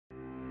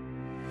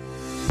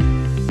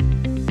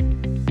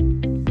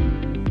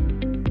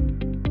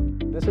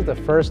is the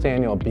first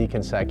annual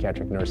BHECN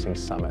Psychiatric Nursing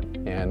Summit,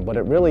 and what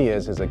it really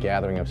is a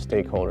gathering of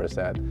stakeholders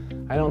that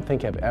I don't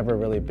think have ever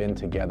really been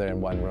together in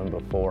one room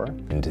before.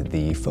 And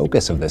the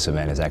focus of this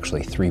event is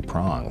actually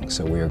three-pronged.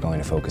 So we are going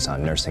to focus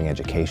on nursing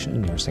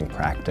education, nursing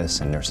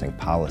practice, and nursing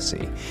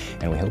policy.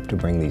 And we hope to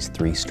bring these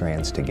three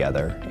strands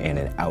together in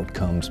an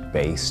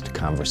outcomes-based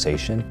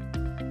conversation.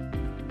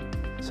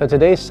 So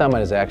today's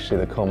summit is actually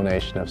the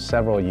culmination of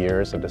several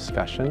years of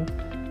discussion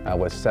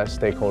with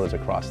stakeholders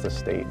across the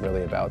state,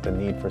 really about the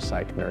need for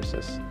psych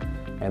nurses.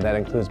 And that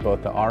includes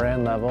both the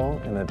RN level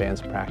and the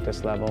advanced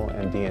practice level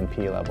and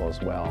DNP level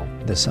as well.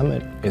 The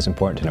summit is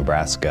important to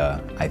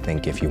Nebraska, I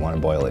think, if you want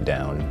to boil it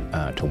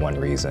down to one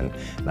reason,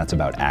 and that's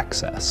about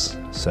access.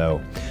 So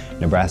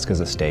Nebraska is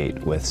a state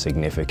with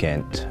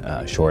significant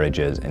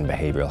shortages in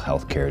behavioral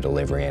health care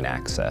delivery and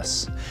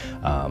access,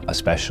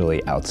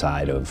 especially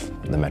outside of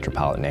the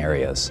metropolitan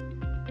areas.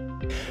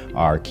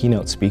 Our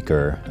keynote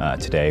speaker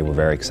today, we're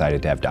very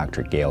excited to have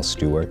Dr. Gail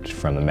Stewart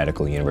from the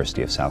Medical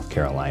University of South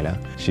Carolina.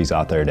 She's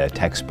authored a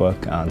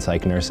textbook on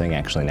psych nursing,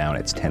 actually now in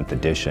its 10th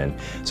edition.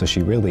 So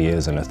she really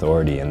is an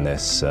authority in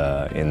this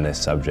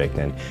subject,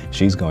 and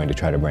she's going to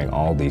try to bring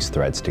all these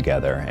threads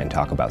together and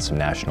talk about some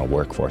national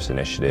workforce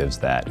initiatives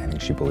that I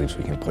think she believes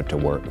we can put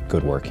to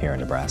good work here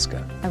in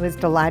Nebraska. I was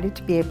delighted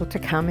to be able to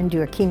come and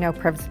do a keynote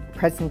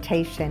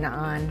presentation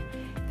on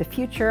the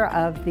future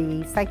of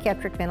the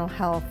psychiatric mental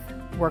health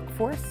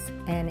workforce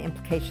and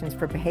implications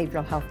for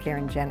behavioral health care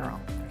in general.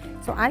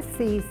 So I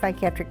see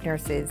psychiatric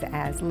nurses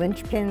as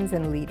linchpins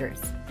and leaders.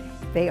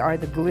 They are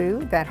the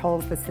glue that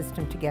holds the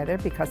system together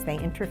because they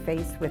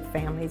interface with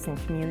families and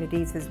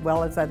communities as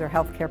well as other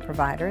healthcare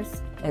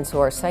providers. And so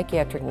our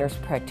psychiatric nurse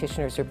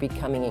practitioners are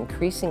becoming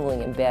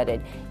increasingly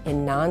embedded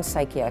in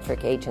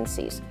non-psychiatric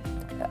agencies,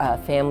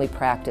 family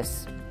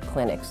practice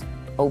clinics,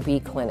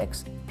 OB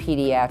clinics,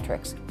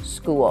 pediatrics,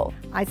 school.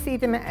 I see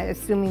them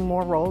assuming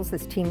more roles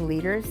as team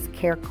leaders,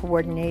 care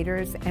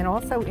coordinators, and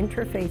also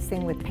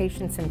interfacing with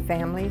patients and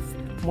families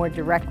more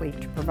directly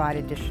to provide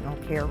additional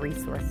care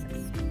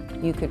resources.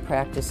 You could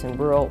practice in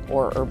rural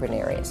or urban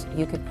areas.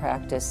 You could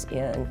practice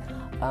in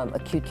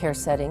acute care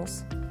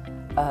settings,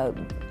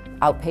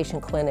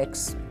 outpatient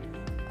clinics,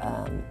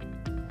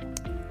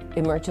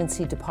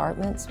 emergency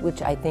departments,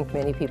 which I think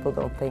many people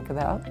don't think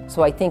about.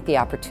 So I think the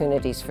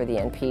opportunities for the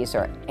NPs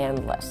are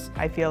endless.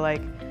 I feel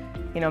like,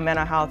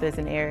 mental health is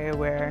an area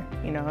where,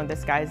 the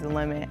sky's the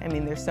limit. I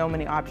mean, there's so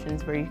many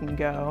options where you can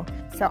go.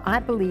 So I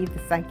believe the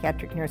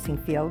psychiatric nursing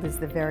field is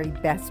the very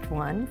best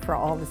one for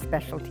all the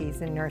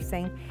specialties in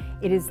nursing.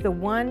 It is the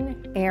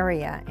one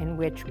area in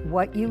which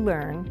what you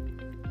learn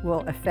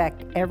will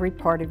affect every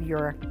part of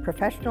your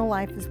professional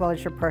life as well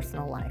as your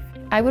personal life.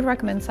 I would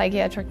recommend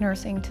psychiatric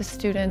nursing to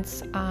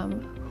students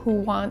who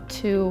want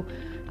to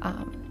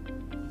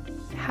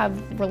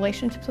have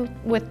relationships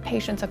with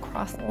patients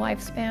across the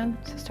lifespan,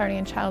 so starting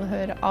in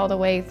childhood all the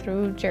way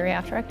through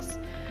geriatrics,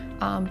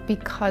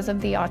 because of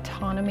the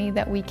autonomy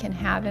that we can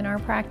have in our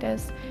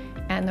practice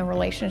and the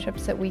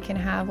relationships that we can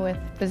have with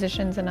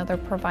physicians and other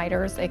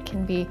providers. It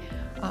can be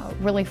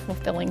really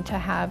fulfilling to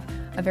have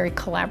a very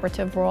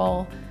collaborative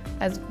role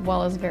as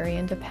well as very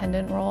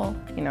independent role.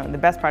 The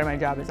best part of my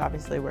job is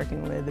obviously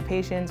working with the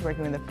patients,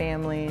 working with the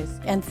families.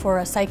 And for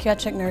a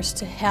psychiatric nurse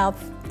to have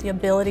the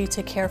ability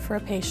to care for a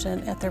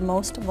patient at their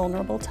most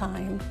vulnerable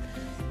time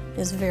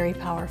is very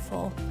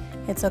powerful.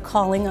 It's a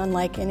calling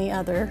unlike any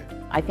other.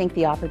 I think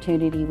the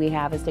opportunity we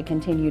have is to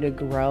continue to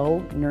grow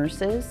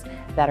nurses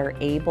that are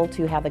able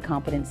to have the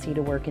competency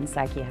to work in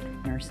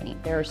psychiatric nursing.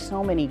 There are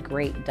so many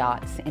great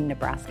dots in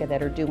Nebraska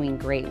that are doing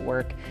great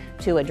work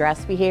to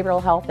address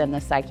behavioral health and the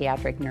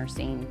psychiatric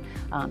nursing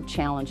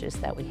challenges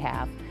that we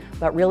have.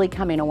 But really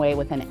coming away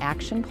with an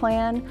action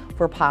plan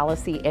for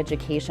policy,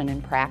 education,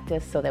 and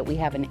practice so that we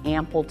have an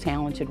ample,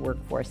 talented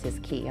workforce is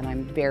key. And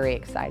I'm very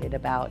excited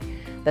about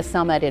the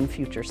summit and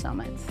future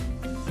summits.